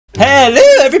Hello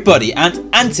everybody, and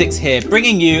Antics here,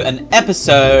 bringing you an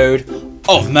episode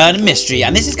of Murder Mystery,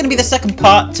 and this is going to be the second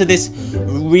part to this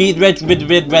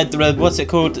red, what's it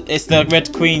called? It's the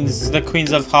Red Queens, the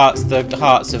Queens of Hearts, the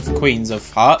Hearts of Queens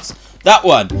of Hearts. That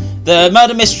one, the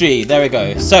Murder Mystery, there we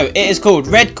go. So, it is called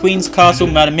Red Queen's Castle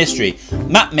Murder Mystery.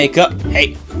 Map Maker,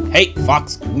 hey,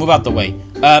 Fox, move out the way.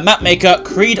 Map Maker,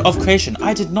 Creed of Creation.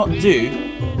 I did not do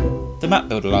the map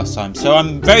builder last time, so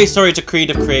I'm very sorry to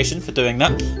Creed of Creation for doing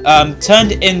that.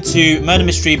 Turned into Murder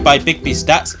Mystery by Big B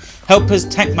Stats, Helpers,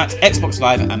 Tank Max, Xbox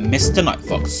Live, and Mr.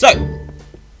 Nightfox. So,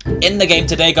 in the game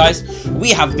today, guys,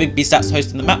 we have Big B Stats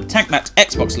hosting the map, Tank Max,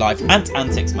 Xbox Live, and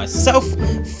Antics, myself,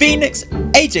 Phoenix,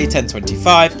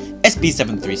 AJ1025,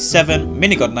 SB737,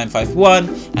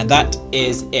 Minigod951, and that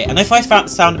is it. And if I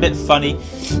sound a bit funny,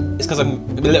 it's because I'm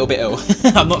a little bit ill.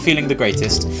 I'm not feeling the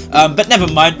greatest. But never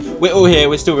mind, we're all here,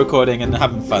 we're still recording and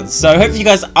having fun. So hopefully you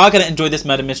guys are going to enjoy this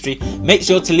murder mystery. Make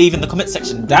sure to leave in the comment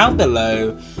section down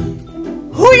below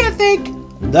who you think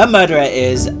the murderer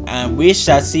is, and we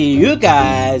shall see you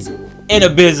guys in a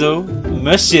bizzle,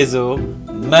 mashizzle,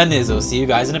 manizzle. See you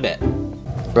guys in a bit.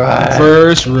 Right.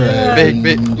 First round.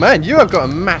 Big man, you have got a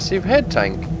massive head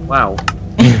tank. Wow.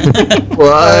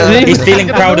 He's feeling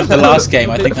proud of the last game.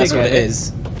 I think that's what it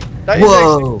is.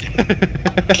 Whoa!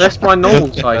 That's my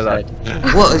normal size head.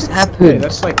 What has Hey, happened?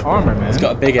 that's like armor, man. He's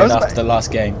got a big head after the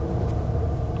last game.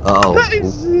 Oh. That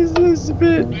is a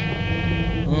bit.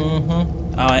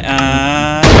 I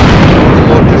am.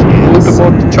 The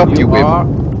more chopped you with.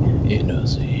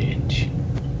 Innocent.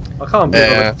 I can't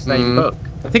believe I read the same book.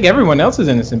 I think everyone else is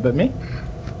innocent but me.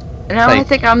 Now I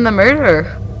think I'm the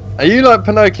murderer. Are you like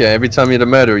Pinocchio? Every time you're the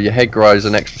murderer, your head grows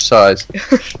an extra size.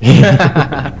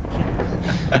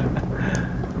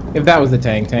 If that was the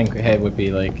tank head would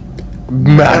be like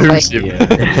Massive. yeah.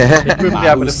 It wouldn't be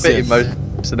able to fit in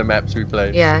most of the maps we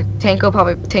play. Yeah,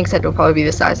 Tank's head will probably be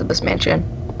the size of this mansion.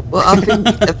 Well, I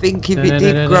think if it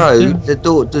did grow,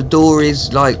 the door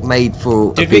is like made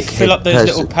for. Did we fill up those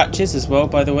little patches as well,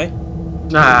 by the way?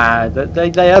 Nah,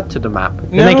 they add to the map.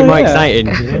 They make it more exciting.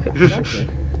 Exactly.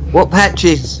 What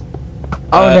patches?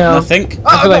 Oh no! Nothing.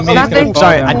 I feel like me Nothing.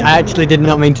 Sorry, I actually did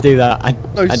not mean to do that.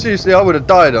 No, seriously, I would have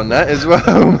died on that as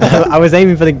well. I was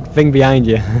aiming for the thing behind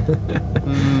you.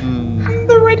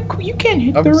 The red queen. You can't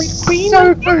hit I'm the red queen.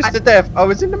 so close to death. I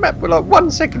was in the map for like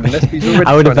 1 second and SP's already.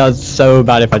 I would have felt so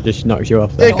bad if I just knocked you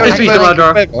off Yeah, there. it goes SP's further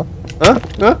the murderer. forever.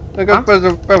 Huh? It goes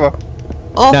further forever.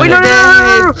 Oh, No, wait, no.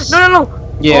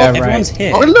 Yeah, right. Everyone's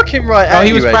here. We're looking right at Oh, he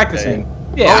you, was AJ. practicing.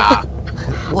 Yeah.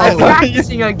 I'm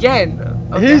practicing again.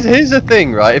 Okay. Here's the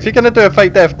thing, right? If you're gonna do a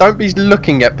fake death, don't be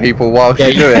looking at people while Yeah,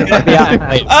 you do it. yeah.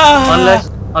 Wait.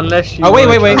 Unless you. Oh wait.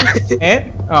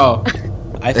 Eh? Oh.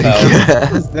 I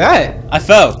fell. What's that? I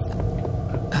fell.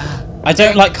 I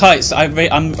don't like heights. I'm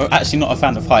actually not a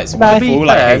fan of heights. To We're be all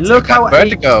like fair, hating. look how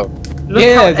Vertigo. Look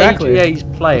Yeah, how exactly. AJ's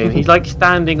playing. He's like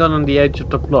standing on the edge of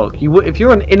the block. You would, if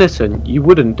you're an innocent, you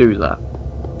wouldn't do that.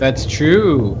 That's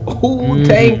true. Oh,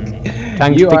 tank.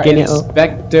 Tank's You are picking it up.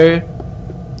 Inspector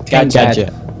Gadget.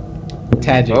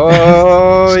 Gadget.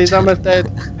 Oh, he's almost dead.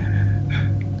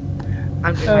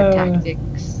 I'm doing my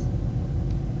tactics.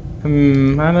 I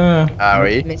don't know.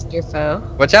 Harry. Mr. Foe.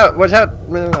 Watch out.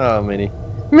 Oh, Minnie,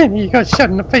 you got shot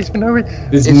in the face for no reason.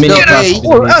 This It's mini not craft me. is-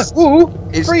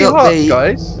 It's 3 not hearts, me.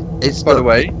 guys. It's By the not-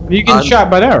 way, You get shot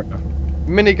by an arrow.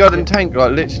 Mini God and Tank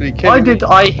like literally killing me.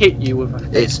 I hit you with a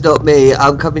fist. It's not me.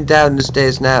 I'm coming down the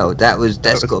stairs now. That's was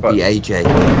got to fun. be AJ.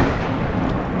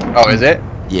 Oh, is it?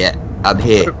 Yeah, I'm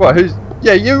here. What? Who's?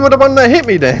 Yeah, you were the one that hit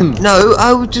me then. No,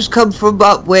 I would just come from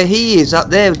up where he is, up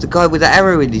there with the guy with the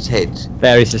arrow in his head.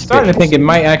 Very Starting to suspicious. think it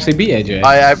might actually be AJ.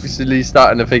 I actually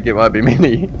starting to think it might be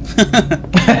Minnie.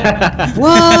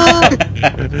 What?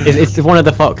 It's one of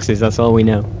the foxes. That's all we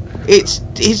know. It's.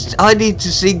 I need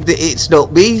to sing the "It's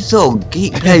Not Me" song.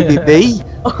 Keep blaming me.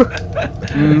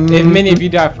 If you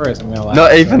die first, I'm gonna laugh.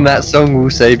 Not even that song will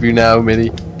save you now,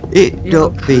 Minnie. It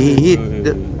not me. It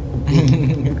not...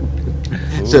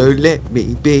 So let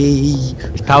me be.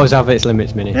 His power's out of its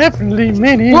limits, Minnie. Definitely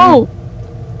Minnie. Whoa!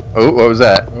 Oh, what was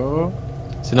that? Oh.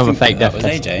 It's another fake That death was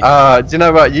test. AJ. Do you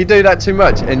know what? You do that too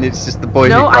much, and it's just the boy.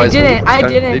 No, who I cries all didn't. the I time.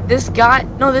 didn't. This guy.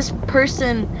 No, this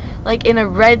person, like in a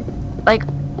red, like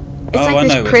it's Oh, I like know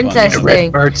this which one. princess The red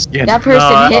thing. bird skin. That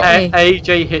person hit me.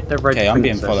 AJ hit the red. Okay, I'm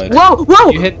being princess. followed. Whoa!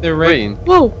 You hit the red. Green.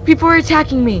 Whoa! People are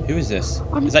attacking me. Who is this?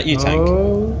 Is that you, Tank?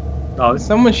 Oh. No,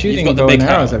 Someone's You've shooting got the bow big and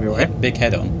arrows hat, everywhere. big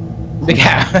head on. Big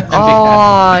hat.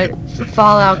 Oh,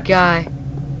 Fallout guy.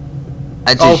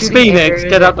 I just Oh, Shooting Phoenix,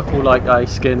 arrows. get out the Fall Out Guy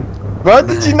skin. Why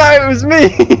did you know it was me?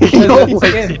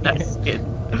 That's That skin.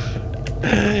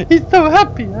 He's so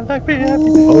happy. I like being happy.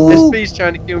 Oh. SB's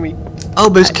trying to kill me.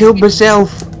 Almost killed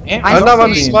myself. I know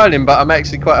I'm smiling, but I'm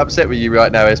actually quite upset with you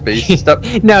right now, SB. Stop.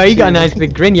 No, you got a nice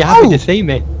big grin. You're happy to see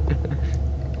me.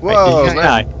 Whoa, Wait,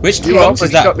 man. Which You fox almost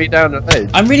is that? shot me down the edge.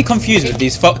 I'm really confused with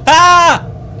these fox. Ah!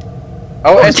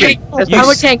 Oh, Okay, SB. I'm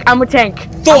a tank. I'm a tank.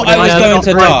 Thought I was I going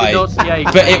to did die, not see AJ.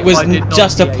 but it was I did not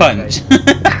just see a punch.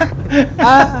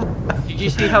 Did you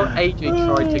see how AJ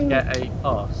tried to get a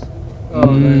pass?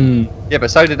 Yeah, but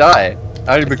so did I.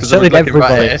 Only because So I was did looking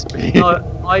right at everybody. SB. No,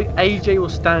 AJ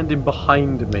was standing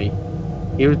behind me.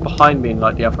 He was behind me in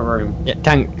like the upper room. Yeah,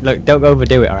 Tank, look, don't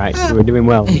overdo it, alright? We're doing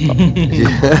well. It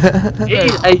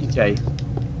is AJ.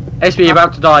 SB, you're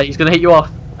about to die. He's gonna hit you off.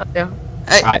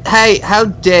 Hey, how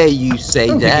dare you say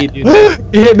that? You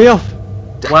hit me off.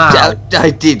 Wow. I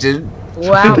didn't.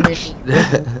 Wow,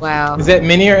 Minnie. Wow. Is that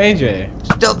Minnie or AJ?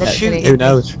 Stop That's shooting. Who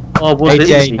knows? Oh, was it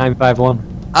AJ easy?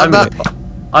 951. I'm up.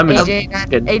 I'm in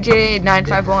AJ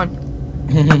 951.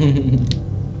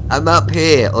 I'm up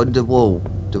here on the wall.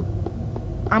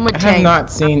 I'm a I have tank.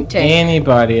 not seen tank.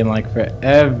 anybody in like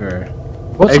forever.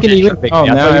 What skin are you in, Vicky? Oh, I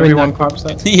now thought you were in everyone that- pops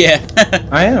up. Yeah.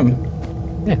 I am.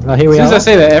 Yeah, well, here we As soon as I are.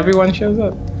 say that, everyone shows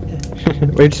up.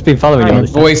 We've just been following you all My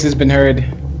this time. voice has been heard.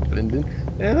 Lyndon.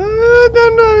 I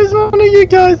don't know, it's one of you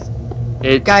guys.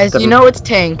 Guys, you know it's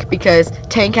Tank because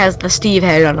Tank has the Steve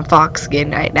head on a fox skin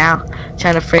right now,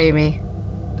 trying to free me.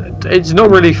 It's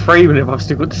not really framing if I've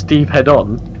still got the Steve head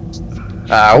on.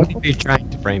 Ow. He's trying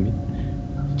to frame me.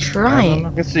 Trying.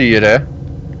 I can see you there.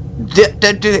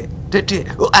 Don't do it. Don't do it.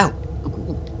 Oh, ow.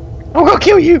 I'm gonna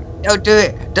kill you. Don't do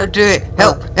it. Don't do it.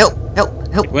 Help. Help. Help.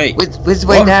 Help. Wait. Where's the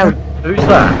way What? down? Who's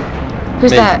that?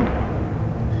 Who's Me. that?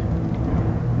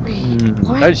 Wait,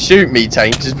 what? Don't shoot me,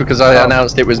 Tank, just because I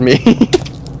announced it was me.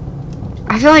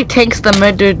 I feel like Tank's the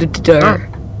murderer.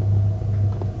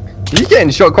 You're getting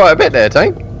shot quite a bit there,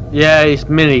 Tank. Yeah, it's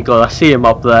Mini God. I see him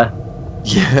up there.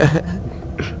 Yeah.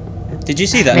 Did you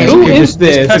see that? Who This is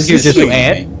this? person's Is this shooting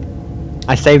Ant? me.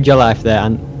 I saved your life there,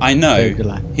 and I know. saved your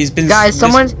life. He's been. Guys, this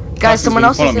someone person's been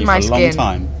else is following in me my for a long skin.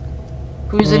 time.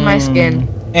 Who's in my skin?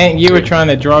 And you were trying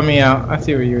to draw me out. I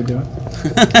see what you were doing.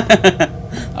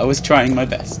 I was trying my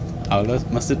best. I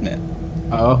must admit.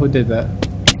 Oh, who did that?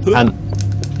 And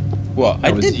What?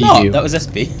 I That was did not. you. That was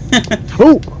SB.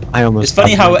 oh, I almost. It's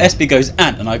funny stabbed how SB goes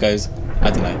ant and I goes, I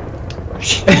don't know.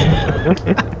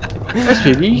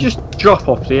 SB, did you just drop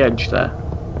off the edge there?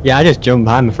 Yeah, I just jump.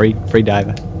 I'm a free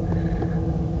diver.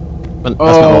 Well, that's not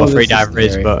Oh, what a free this is diver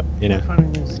is, scary. but you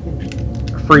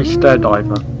know. Free stair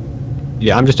diver.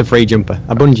 Yeah, I'm just a free jumper,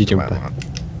 a bungee jumper.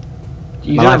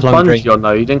 You My didn't have lifelong bungee dream. on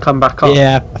though. You didn't come back up.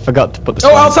 Yeah, I forgot to put the. Oh,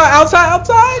 slide. outside!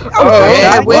 Outside!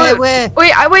 Outside! Where?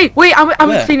 Wait, I'm Where?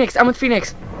 with Phoenix. I'm with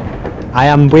Phoenix. I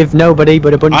am with nobody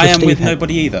but a bunch I of am Steve with heads.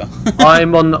 nobody either.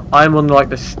 I'm on like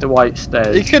the white You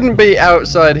stairs. couldn't be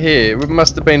outside here. We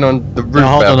must have been on the roof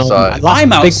hold on, hold on. outside. Last I'm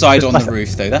big- outside on last- the roof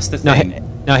though. That's the No,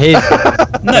 thing. no, here's.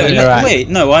 No, You're right. wait,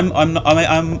 no. I'm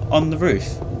on the roof,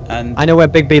 and I know where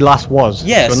Big B last was.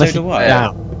 Yeah, so unless do you I. go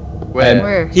down. Where?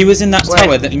 Where? he was in that Where?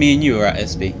 tower that me and you were at,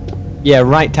 SB. Yeah,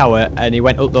 right tower, and he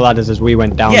went up the ladders as we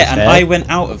went down. Yeah, and I went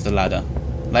out of the ladder,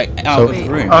 like out So- of the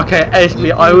room. Okay,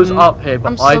 SB, I was up here, but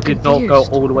I'm so I did not go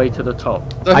confused. all the way to the top.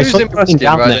 So I who's saw in my something skin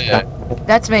down right there. there?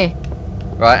 That's me.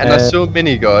 Right, and I Uh, saw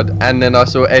Minigod, and then I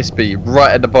saw SB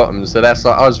right at the bottom. So that's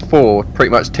like I was 4, pretty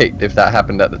much ticked if that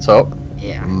happened at the top.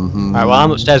 Yeah. Mm-hmm. Alright, well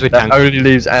I'm upstairs with That Tank. only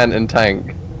leaves Ant and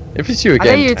Tank. If it's you I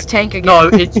again, think it's Tank again. No,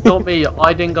 it's not me.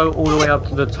 I didn't go all the way up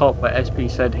to the top where SB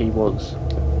said he was.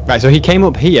 Right, so he came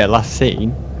up here last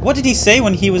scene. What did he say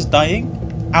when he was dying?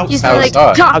 He's Outside. like,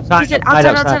 Outside. "Top!" Outside, He said,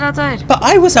 outside, outside. But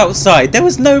I was outside. There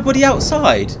was nobody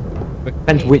outside.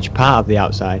 Depends which part of the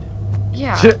outside.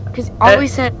 Yeah, Shit. because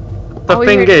always said. The all we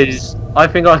thing heard is, I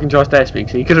think I can trust SB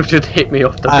because he could have just hit me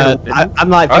off the building. I'm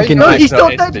like I thinking. know No, like, he's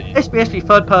not not dead. SB. SB,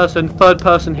 third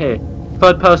person here.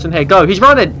 Third person here. Go. He's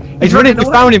running. He's running. We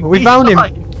away. found him. We He's found him.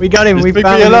 alive. We got him. Is We Big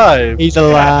found B him. alive? He's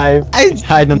alive. I He's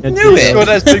hiding on the knew edge. it. sure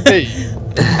that's Big B.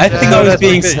 I think Yeah, I was that's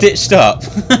being okay. stitched up.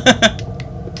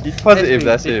 He's positive SB,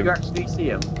 that's did him. you actually see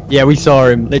him? Yeah, we saw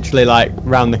him literally like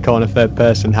round the corner, third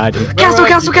person hiding. Castle, Where are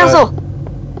castle, you guys? castle!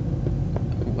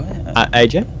 Where?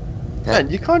 AJ? Man,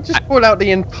 you can't just pull out the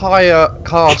entire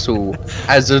castle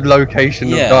as a location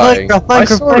Yeah. of dying. Minecraft, I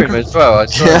Minecraft, saw him Minecraft. as well. I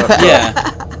saw him.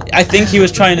 Yeah. I think he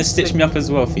was trying to stitch me up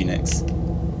as well, Phoenix.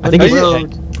 I think Are he's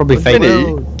you- probably fake.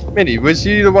 Minnie, Minnie, was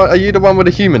you the one? Are you the one with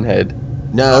the human head?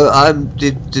 No, I'm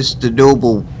just the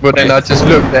normal. Well, then I just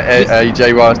looked at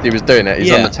AJ whilst he was doing it.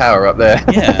 He's on Yeah. the tower up there.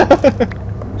 Yeah.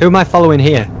 Who am I following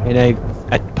here in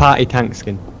a party tank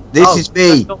skin? This Oh, is me.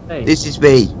 that's not me. This is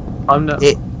me. I'm not.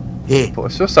 Here. Here. I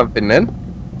saw something then.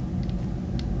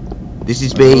 This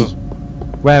is me.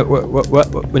 Where?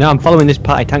 No, I'm following this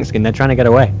party tank skin. They're trying to get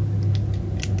away.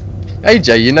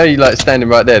 AJ, you know you like standing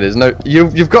right there. There's no.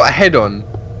 You've got a head on.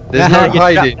 There's no You're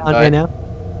hiding. trapped down here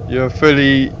now. You're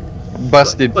fully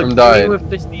busted Look, from you dying. with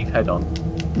the Steve head on.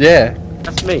 Yeah.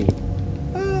 That's me.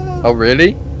 Oh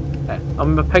really? Yeah,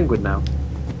 I'm a penguin now.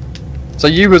 So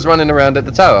you was running around at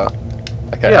the tower?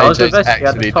 Okay, Yeah, I was AJ's investigating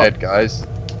at the actually top. dead, guys.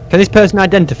 Can this person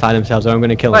identify themselves, or I'm going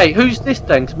to kill them? Wait, who's this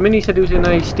then? 'Cause Minnie said he was in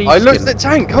a Steve I looked skin. at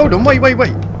Tank. Hold on, wait.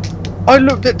 I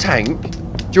looked at Tank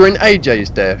during AJ's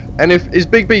death, and is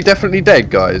Big B definitely dead,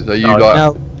 guys? Are you No. like?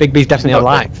 No, Big B's definitely Not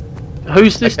alive.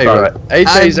 Who's this Okay, though? right.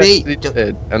 AJ's me. actually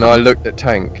dead, and I looked at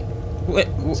Tank. Wait,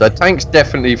 So Tank's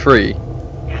definitely free.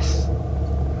 Yes.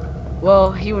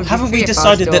 Well, he would. be haven't free we if I was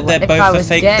decided still that they're alive- if I both are was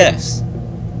fake dead. deaths?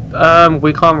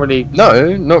 We can't really.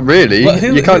 No, not really. Well,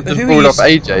 who- you can't who- just who rule are off you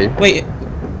AJ. Wait.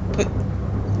 But,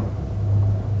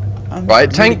 I'm Right, really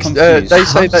Tank. confused. They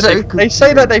say I'm that so they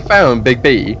say that they found Big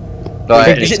B.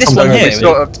 Like, Is it this I'm one going here? with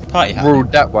sort with the party hat?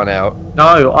 ruled that one out.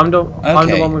 No, I'm the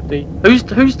Okay. one with the.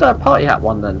 Who's that party hat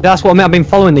one then? That's what I mean. I've been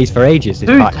following these for ages. This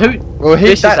party. Who? Well,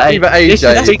 This that's is either This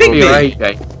AJ. is Big Big B or B.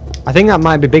 AJ. I think that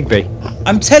might be Big B.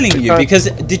 I'm telling you, because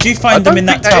did you I find them don't in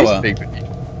that think is tower? Big B.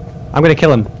 I'm going to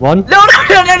kill him. One. No,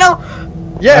 no.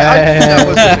 Yeah, I think that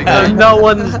was Big No, B. no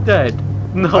one's dead.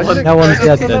 No I one's think- No one's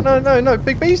dead then. No,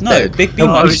 Big B's No, dead. Big B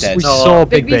No, was we- dead. We No, saw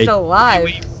Big Big B's B. alive.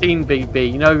 We've seen Big B.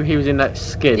 You know he was in that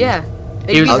skin. Yeah,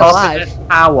 He Big was B's up alive. in the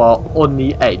tower on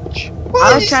the edge. Why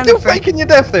I are was you trying still to fig- faking your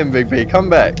death then, Big B? Come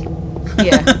back.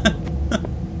 Yeah,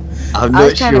 I'm I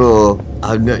was not trying to- sure.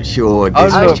 I'm not sure. I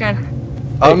This I was Look, trying.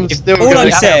 I'm still All gonna I'm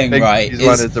have saying, Big right, B's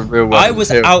one is as the real one. I was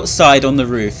Here. outside on the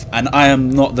roof, and I am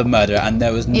not the murderer, and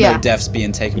there was no Yeah. deaths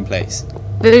being taken place.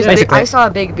 Basically- I saw a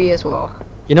Big B as well.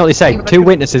 You know what they say? Think 2 about-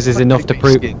 witnesses is enough to Big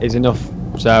prove skin. is enough.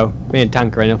 So me and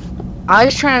Tank are enough. I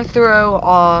was trying to throw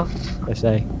off. They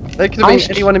say. They could have been I-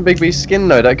 anyone in Big B's skin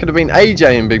though. That could have been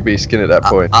AJ in Big B's skin at that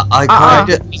point. I Uh-uh. kind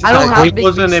of. I don't have He Big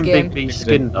wasn't B in skin. Big B's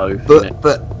skin though. innit?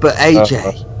 But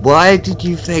AJ, why did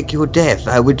you fake your death?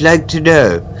 I would like to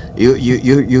know.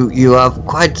 You are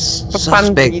quite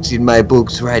suspect in my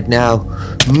books right now.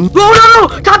 Hmm? No!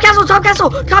 Top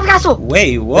castle!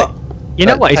 Wait, what? You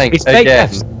know That what? Tank It's fake again.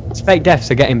 deaths. It's fake deaths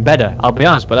are getting better. I'll be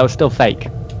honest, but that was still fake.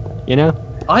 You know?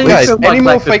 I Guys, feel like any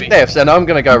more that could fake be- deaths, and I'm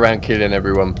gonna go around killing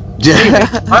everyone.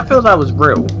 I feel that was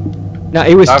real. No,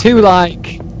 it was I've- too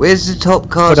like. Where's the top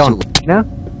Put castle? on. You know?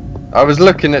 I was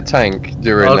looking at Tank I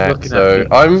during was that, looking at so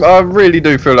you. I really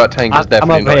do feel like Tank is I'm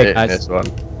definitely not okay, it in guys. this one.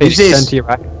 Who's Please this? turn to your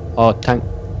right. Or Tank.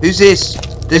 Who's this?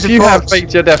 There's If a you have fox.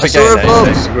 faked your death I saw again, a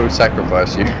fox. AJ, we'll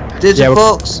sacrifice you. There's Yeah, a we're-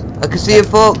 fox. I can see a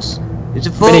fox. There's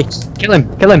a Minnie, fox. kill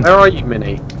him. Kill him. Where are you,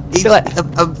 Minnie? He's, Kill it.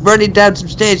 I'm running down some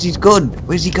stairs. He's gone.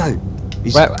 Where's he go?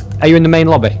 He's Where, are you in the main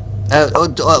lobby?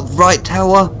 right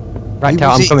tower. Right He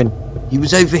tower. was I'm coming. He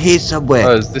was over here somewhere.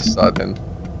 Oh, it's this side then.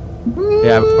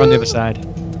 Yeah, we're on the other side.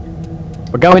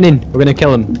 We're going in. We're gonna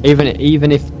kill them.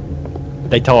 Even if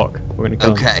they talk, we're gonna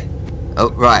kill them. Okay. Oh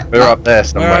right. We're up there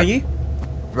somewhere. Where are you?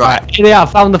 Right. Here they are.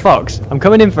 Found the fox. I'm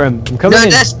coming in for him. I'm coming No, in.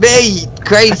 that's me,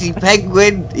 crazy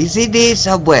penguin. He's in here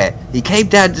somewhere. He came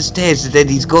down the stairs and then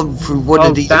he's gone through one Oh,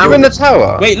 of these. damn. You're in the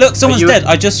tower. Wait, look, someone's you- dead.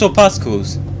 I just saw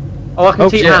particles. Oh, I can Oh,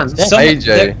 see yeah. hands.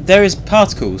 AJ. There is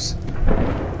particles.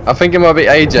 I think it might be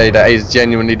AJ that is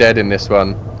genuinely dead in this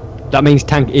one. That means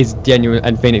Tank is genuine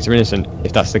and Phoenix are innocent.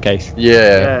 If that's the case.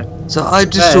 Yeah. Yeah. So I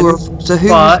just Yeah. saw. So who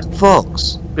was the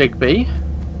fox? Big B.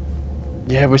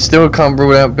 Yeah, we still can't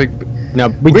rule out Big B. No,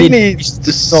 We did. need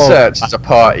to saw- search the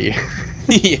party.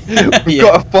 yeah. We've yeah.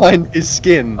 got to find his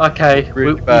skin. Okay.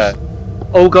 Really we bad.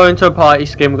 all go into a party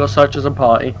skin. We got search as a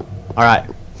party. All right.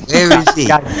 Where is he?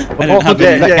 Guys, I don't have Yeah,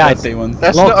 any yeah. birthday ones.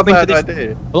 That's Well, not a come into bad this-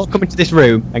 idea. we'll all come into this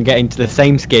room and get into the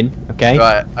same skin. Okay.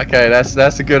 Right, okay,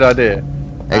 that's a good idea.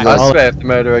 Hang I on. swear if the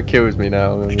murderer kills me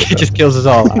now, I'm gonna It just kills us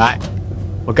all. All right.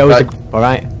 We'll go with the. All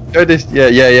right. go this. Yeah,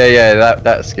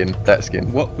 that skin.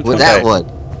 What? Which Well, one? that Okay. one.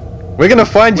 We're gonna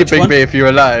find you, Which Big one? B, if you're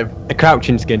alive. The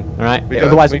crouching skin. All right. We got-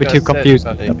 Otherwise, we it'll be got too a set confusing.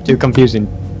 something. It'll be too confusing.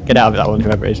 Get out of that one,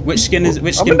 whoever it is. Which skin is?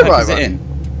 Which I'm skin in the pack right is it one. in?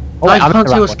 Oh, I wait, I'm can't see in the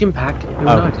your right one. skin pack. Who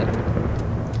Oh. knows it?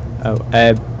 Oh,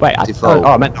 wait. Default.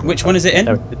 I meant. Which one is it in?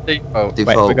 Sorry. The default. Wait,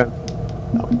 we're Default. going.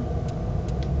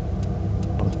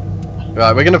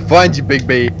 Right, we're gonna find you, Big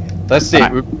B. That's it.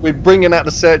 Right. We're bringing out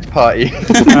the search party.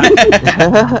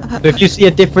 So if you see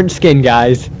a different skin,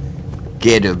 guys,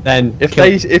 Get him. then if kill-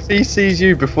 he sees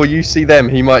you before you see them,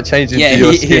 he might change into Yeah,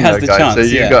 your he skin, has though, the guys. chance, so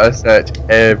you yeah. gotta search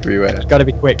everywhere. It's got to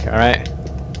be quick. All right.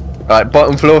 Right,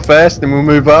 bottom floor first, then we'll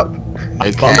move up. Bottom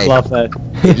Okay. floor first.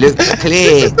 It looks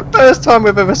clear. It's the first time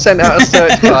we've ever sent out a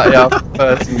search party after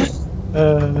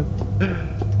person.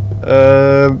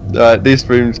 Alright, this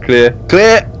room's clear.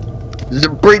 Clear! There's a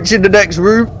breach in the next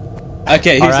room.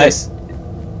 Okay, who's Alright. this?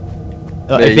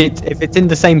 If it's in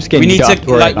the same skin, We you need don't have to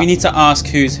worry like about we need to ask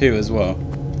who's who as well.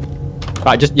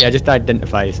 Right, just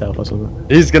identify yourself or something.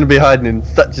 He's gonna be hiding in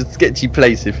such a sketchy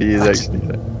place if he is actually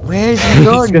there. Where's he He's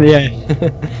gone? gonna, yeah.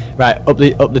 Right, up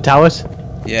the towers.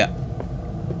 Yeah.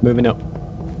 Moving up.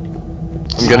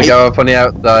 I'm gonna go up on the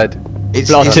outside. It's,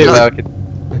 Block it's, two. like,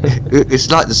 it's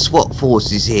like the SWAT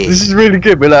forces here. This is really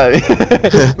good, we're like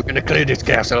we're gonna clear this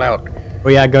castle out.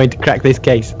 We are going to crack this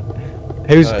case.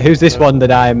 Right, Who's this one that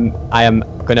I am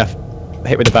gonna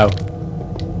hit with a bow?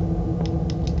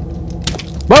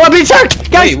 Well, I've been shot!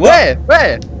 Guys! Wait, what?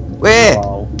 Where? Where?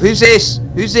 Wow. Who's this?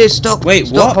 Who's this? Stop. Wait,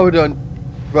 Stop. what? Hold on.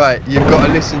 Right, you've got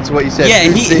to listen to what he said. Yeah,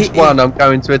 Who's he- this he- one I'm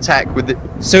going to attack with it.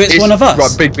 So it's one of us.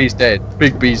 Right, Big B's dead.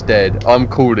 Big B's dead. I'm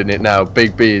calling it now.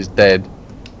 Big B is dead.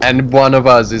 And one of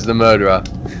us is the murderer.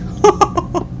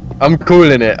 I'm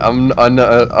calling it.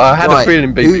 I had a Right,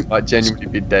 feeling Big who- B might genuinely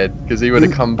be dead because he would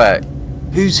have come back.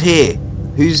 Who's here?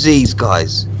 Who's these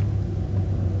guys?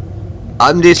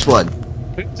 I'm this one.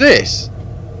 Who's this?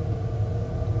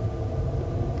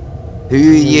 Who are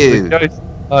you?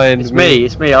 It's me.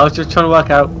 It's me. I was just trying to work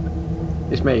out.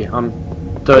 It's me. I'm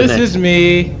doing This this. is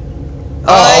me.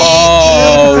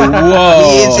 Oh,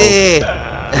 He is whoa. here.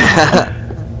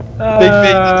 Big B,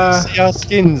 you didn't see our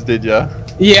skins, did ya?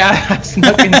 Yeah, I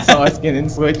snuck into our skin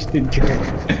and switched into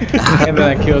and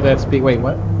then I killed that speak. Wait,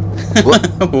 what?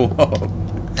 Whoa.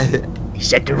 He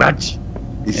said too much.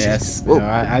 Yes. Whoa. No,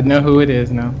 I know who it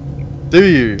is now. Do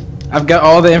you? I've got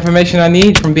all the information I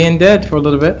need from being dead for a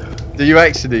little bit. Do you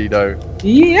actually though?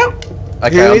 Yep.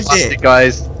 Okay, Who I'm is busted, it?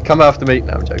 guys. Come after me.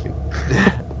 No, I'm joking.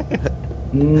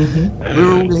 Mm-hmm.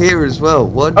 We're all here as well.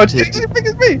 One, Oh, two. it's as big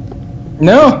as me.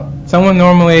 No, someone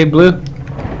normally blue.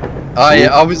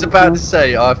 I was about to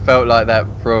say I felt like that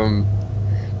from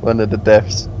one of the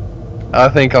deaths. I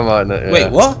think I might know. Yeah.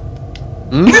 Wait, what?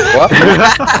 Hmm? What?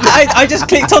 I just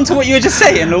clicked onto what you were just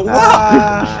saying. What?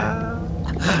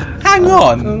 Hang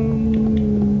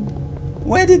on.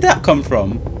 Where did that come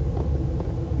from?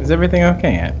 Is everything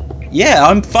okay? Ant? Yeah,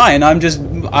 I'm fine. I'm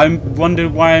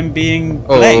wondering why I'm being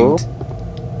blamed.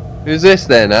 Who's this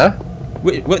then, huh?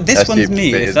 Wait, this That's one's you, me.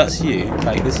 isn't If it? that's you,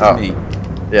 like this is Oh. me.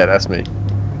 Yeah, that's me.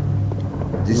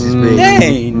 This is me.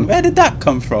 Dane, where did that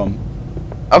come from?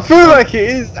 I feel like it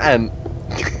is Ant.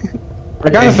 I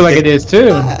kind of feel like it is too.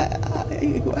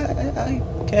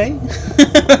 Okay.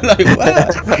 Like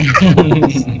what?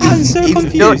 I'm so He's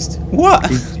confused. What?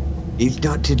 He's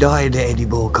not denying it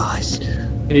anymore, guys.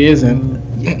 He isn't.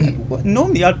 Yeah, well,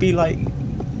 normally I'd be like,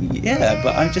 yeah,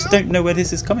 but I just don't know where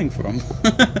this is coming from.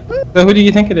 So who do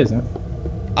you think it is? Ant?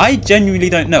 I genuinely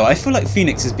don't know. I feel like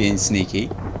Phoenix is being sneaky.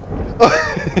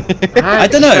 I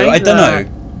don't know. I don't know.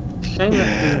 Shame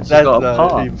that That's got a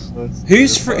part.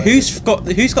 Who's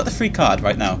got the free card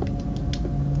right now?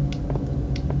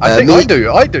 I think me-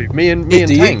 I do. Me and Do you?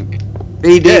 Tank.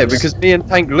 Phoenix. Yeah, because me and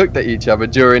Tank looked at each other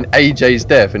during AJ's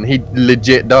death, and he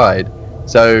legit died.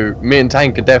 So me and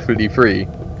Tank are definitely free.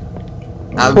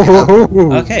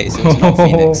 Okay, so it's not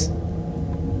Phoenix.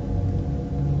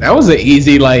 That was an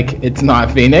easy, like, it's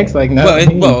not Phoenix. Like, no.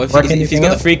 Well, if he's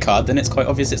got the free card, then it's quite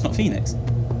obvious it's not Phoenix.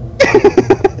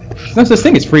 No such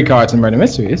thing as free cards in murder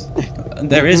mysteries.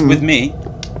 There is with me.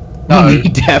 No,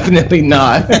 definitely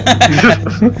not.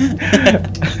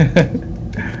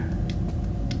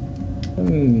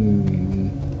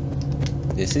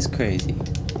 This is crazy.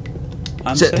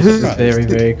 I'm So so who's surprised. Very,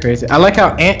 very crazy. I like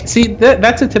how Ant. See,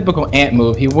 that's a typical Ant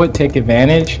move. He would take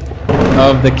advantage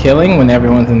of the killing when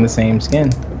everyone's in the same skin.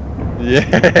 Yeah.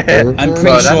 I'm pretty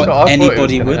Well, that's sure what I thought it was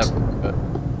anybody gonna would. happen,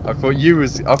 but I thought you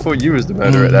was the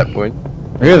murderer at that point.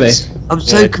 Really? I'm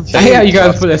so Yeah. confused. Hey, how you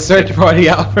guys put a search party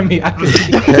out for me? I could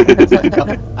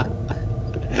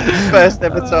First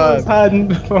ever I was time.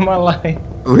 hiding for my life.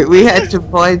 We had to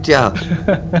find you.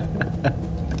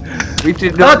 We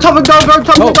did Oh, not. top and go,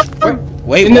 top Oh, and go.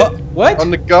 Wait, in the- what? what? On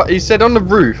the he said on the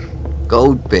roof.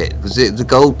 Gold bit. Was it the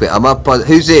gold bit? I'm up by.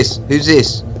 Who's this? Who's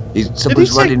this? Did he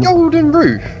Someone's say running. golden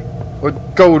roof? Or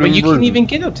golden But you roof? can't even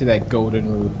get up to that golden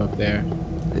roof up there.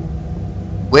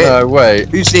 Where? No, wait.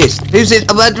 Who's this? Who's this?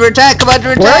 I'm under attack. I'm under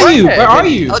Where attack. are you? Where? Where are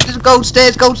you? Oh, there's gold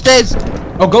stairs. Gold stairs.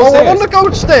 Oh, go Oh, stairs. on the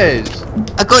gold stairs.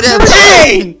 I got it.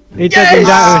 Dane! He took him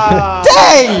down.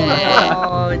 Dane!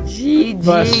 Oh,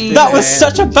 GG. That was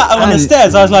such a battle on the And-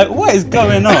 stairs. I was like, what is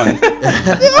going on?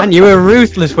 And you were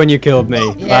ruthless when you killed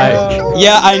me. Yeah.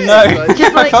 Yeah, I know.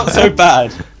 Just I like- felt so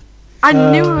bad.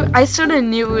 I sort of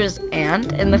knew it was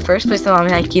Ant in the first place, and I'm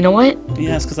like, you know what?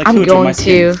 Yes, because I I'm killed you in my going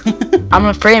skin. I'm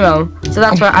gonna frame him. So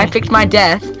that's why I picked my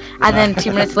death, and then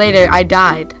 2 minutes later, I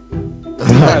died.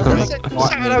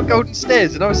 Sat out golden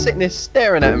stairs, and I was sitting there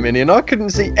staring at him, and I couldn't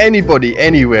see anybody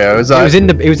anywhere. I was It like,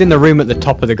 was in the room at the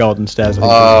top of the golden stairs. I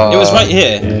think. oh. It was right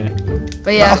here. Yeah.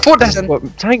 But yeah, I thought that's what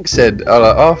Tank said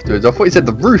afterwards. I thought he said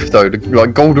the roof though, the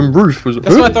like golden roof was.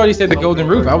 That's what I thought he said. The golden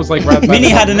roof. I was like, right. Mini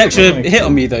had an extra hit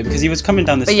on me though because he was coming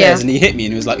down the But stairs yeah. and he hit me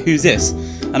and he was like, "Who's this?"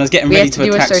 And I was getting We ready had to to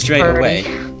do a attack search straight party. away.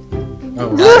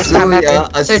 I saw Time you. ever.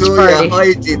 I Search saw party. you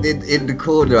hiding in the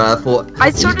corner. I thought I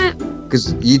sort of.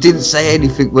 because you didn't say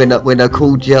anything when I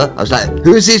called you. I was like,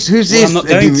 "Who's this? Who's Well, this?" I'm not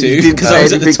And going you to didn't because say I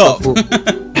was at the anything. I top.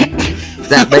 thought,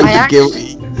 that made I you guilty.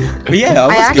 But yeah, I I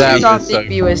was actually guilty. thought so-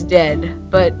 Bigby was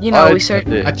dead, but you know, we searched.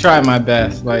 I tried my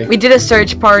best. Like, We did a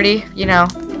search party, you know,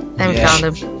 and we Yeah.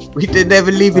 found him. We didn't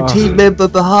ever leave a team member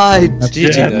behind.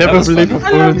 GG, Yeah, though, that never was believe fun. a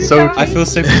fallen soldier. I feel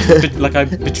so like I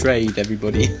betrayed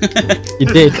everybody. You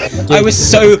did. I was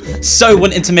so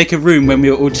wanting to make a room when we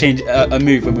were all change a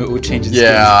move when we were all changing skins.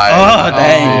 Yeah, Oh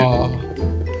dang! oh,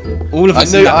 All of I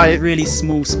us knew in that I- really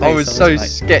small space. I was so like,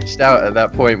 sketched out at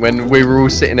that point when we were all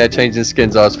sitting there changing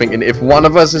skins. I was thinking, if one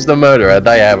of us is the murderer,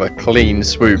 they have a clean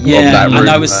swoop of yeah, that room. and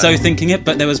I was man. so thinking it,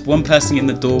 but there was one person in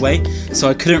the doorway, so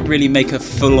I couldn't really make a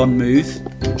full-on move.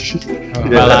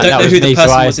 Well, I don't know was who the me, so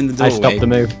person I- was in the I doorway. stopped the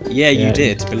move. Yeah, you Yeah.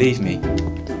 did, believe me.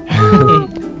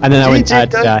 And then I went GG,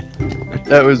 to die.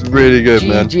 That was really good,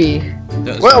 man. GG.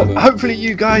 That was Well, really good. hopefully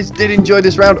you guys did enjoy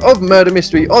this round of Murder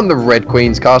Mystery on the Red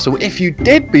Queen's Castle. If you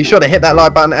did, be sure to hit that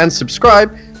like button and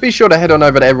subscribe. Be sure to head on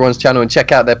over to everyone's channel and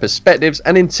check out their perspectives.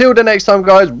 And until the next time,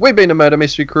 guys, we've been the Murder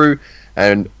Mystery crew.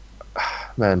 And,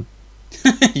 man,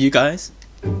 you guys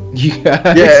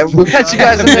yeah, we'll catch you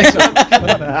guys in the next one.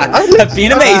 have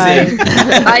been amazing.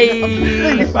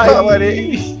 Bye. Bye,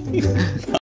 buddy.